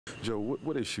Joe,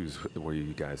 what issues were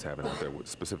you guys having out there,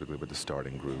 specifically with the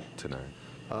starting group tonight?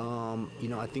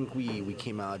 I think we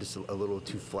came out just a little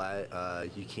too flat.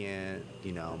 You can't,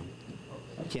 you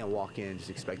can't walk in and just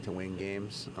expect to win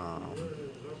games.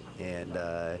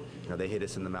 They hit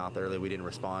us in the mouth early. We didn't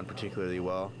respond particularly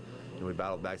well. We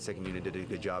battled back. Second unit did a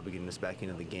good job of getting us back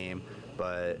into the game,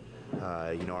 but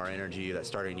our energy, that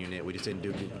starting unit, we just didn't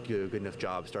do a good enough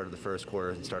job. Started the first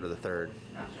quarter and started the third.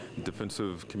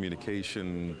 Defensive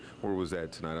communication, where was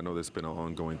that tonight? I know that's been an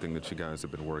ongoing thing that you guys have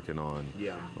been working on.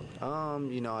 Yeah.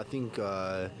 I think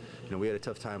we had a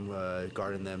tough time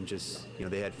guarding them. Just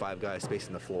they had five guys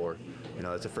spacing the floor.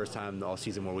 It's the first time all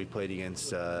season where we played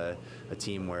against a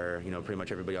team where pretty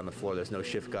much everybody on the floor. There's no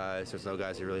shift guys. There's no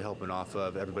guys they're really helping off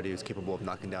of. Everybody was capable of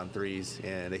knocking down threes,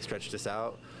 and they stretched us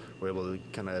out. We're able to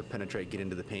kind of penetrate, get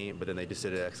into the paint, but then they just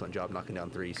did an excellent job knocking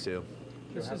down threes too.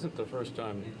 This isn't the first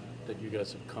time that you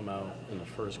guys have come out in the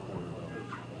first quarter, though,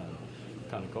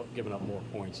 kind of giving up more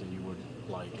points than you would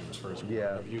like in the first quarter.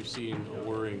 Yeah. Have you seen a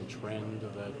worrying trend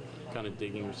of that kind of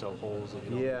digging yourself holes that you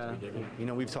don't need to be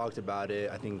digging? We've talked about it.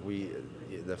 I think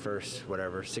the first,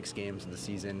 6 games of the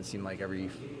season, it seemed like every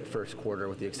first quarter,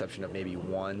 with the exception of maybe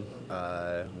one,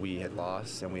 we had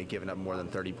lost and we had given up more than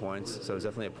 30 points. So it was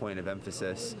definitely a point of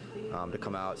emphasis to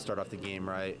come out, start off the game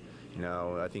right.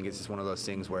 I think it's just one of those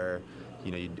things where,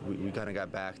 we kind of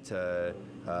got back to,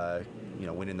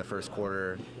 winning the first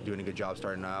quarter, doing a good job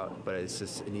starting out, but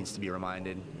it needs to be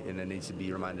reminded, and it needs to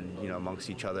be reminded,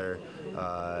 amongst each other,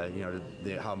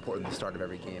 how important the start of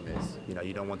every game is.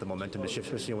 You don't want the momentum to shift,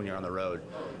 especially when you're on the road.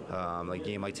 Like a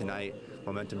game like tonight,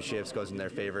 momentum shifts, goes in their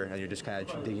favor, and you're just kind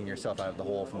of digging yourself out of the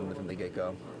hole from the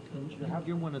get-go.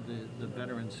 You're one of the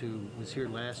veterans who was here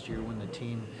last year when the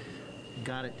team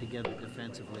got it together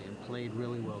defensively and played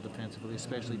really well defensively,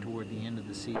 especially toward the end of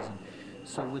the season.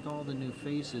 So with all the new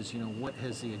faces, what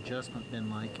has the adjustment been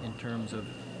like in terms of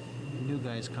new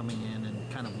guys coming in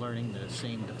and kind of learning the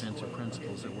same defensive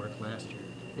principles that worked last year?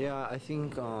 Yeah, I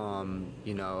think,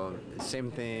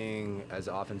 same thing as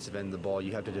the offensive end of the ball.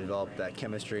 You have to develop that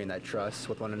chemistry and that trust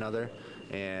with one another.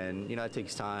 And, it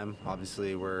takes time.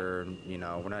 Obviously, we're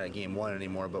not at game one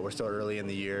anymore, but we're still early in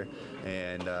the year.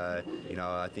 And,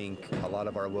 I think a lot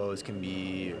of our woes can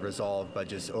be resolved by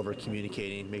just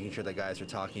over-communicating, making sure that guys are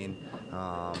talking.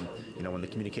 When the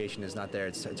communication is not there,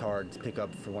 it's hard to pick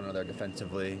up for one another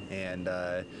defensively. And,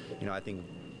 I think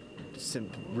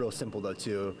real simple though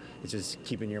too. It's just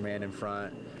keeping your man in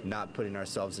front, not putting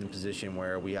ourselves in a position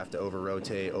where we have to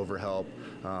over-rotate, over-help,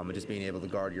 and just being able to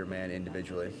guard your man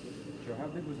individually. Joe, how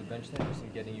big was the bench then just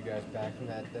in getting you guys back from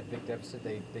that big deficit?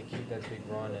 They keep that big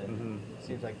run, and it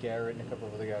seems like Garrett and a couple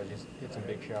of other guys just hit some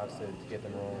big shots to get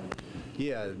them rolling.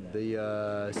 Yeah,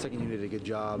 the second unit did a good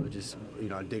job of just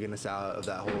digging us out of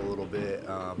that hole a little bit.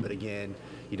 But again,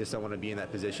 you just don't want to be in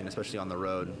that position, especially on the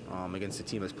road against a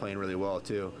team that's playing really well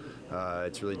too.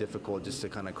 It's really difficult just to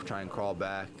kind of try and crawl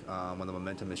back when the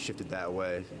momentum has shifted that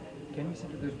way. Can you say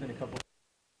that there's been a couple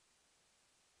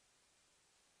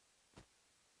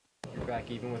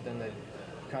back even with them that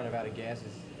kind of out of gas?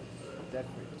 Is that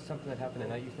something that happened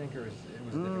tonight, you think, or was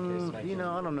it a different case tonight?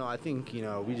 I don't know. I think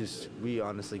we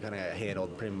honestly kind of got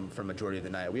handled for majority of the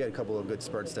night. We had a couple of good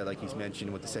spurts there, like you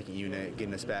mentioned, with the second unit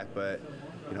getting us back, but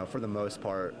for the most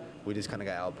part, we just kind of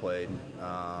got outplayed.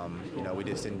 We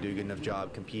just didn't do a good enough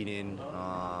job competing.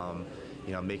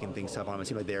 Making things tough on them. It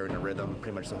seemed like they were in a rhythm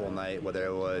pretty much the whole night, whether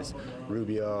it was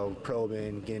Rubio,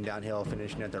 probing, getting downhill,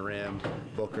 finishing at the rim,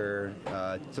 Booker,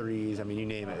 threes, you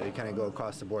name it. They kind of go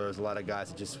across the board. There was a lot of guys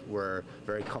that just were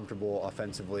very comfortable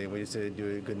offensively, and we just didn't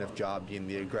do a good enough job being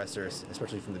the aggressors,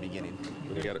 especially from the beginning.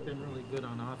 You've been really good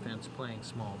on offense playing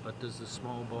small, but does the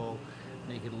small ball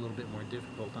make it a little bit more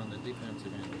difficult on the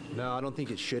defensive end? No, I don't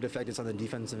think it should affect us on the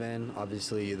defensive end.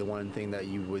 Obviously, the one thing that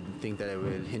you would think that it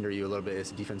would hinder you a little bit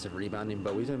is defensive rebounding,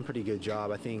 but we've done a pretty good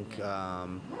job. I think,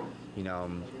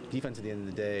 defense at the end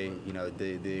of the day,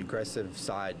 the aggressive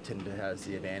side has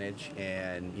the advantage,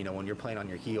 and, when you're playing on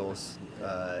your heels,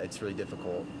 it's really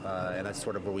difficult. And that's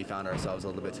sort of where we found ourselves a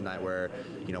little bit tonight, where,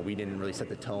 we didn't really set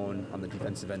the tone on the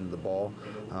defensive end of the ball.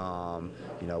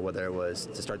 Whether it was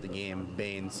to start the game,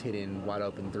 Baines hitting wide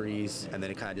open threes, and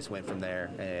then it kind of just went from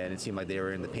there. And it seemed like they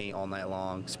were in the paint all night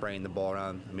long, spraying the ball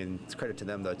around. It's credit to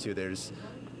them though too. There's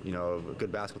a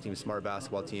good basketball team, smart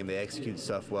basketball team. They execute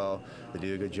stuff well. They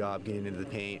do a good job getting into the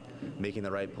paint, making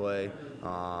the right play.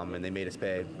 and they made us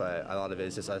pay. But a lot of it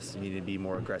is just us needing to be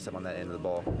more aggressive on that end of the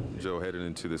ball. Joe, headed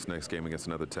into this next game against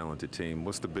another talented team,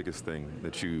 what's the biggest thing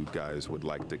that you guys would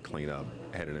like to clean up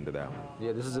headed into that one?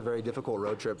 Yeah, this is a very difficult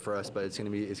road trip for us, but it's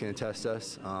going to test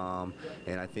us.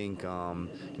 And I think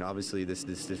obviously this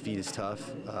defeat is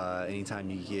tough. Anytime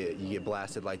you get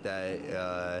blasted like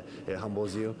that, it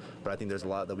humbles you. But I think there's a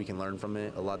lot that we can learn from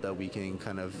it, a lot that we can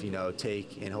kind of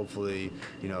take and hopefully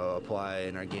apply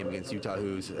in our game against Utah,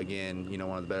 who's again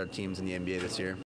one of the better teams in the NBA this year.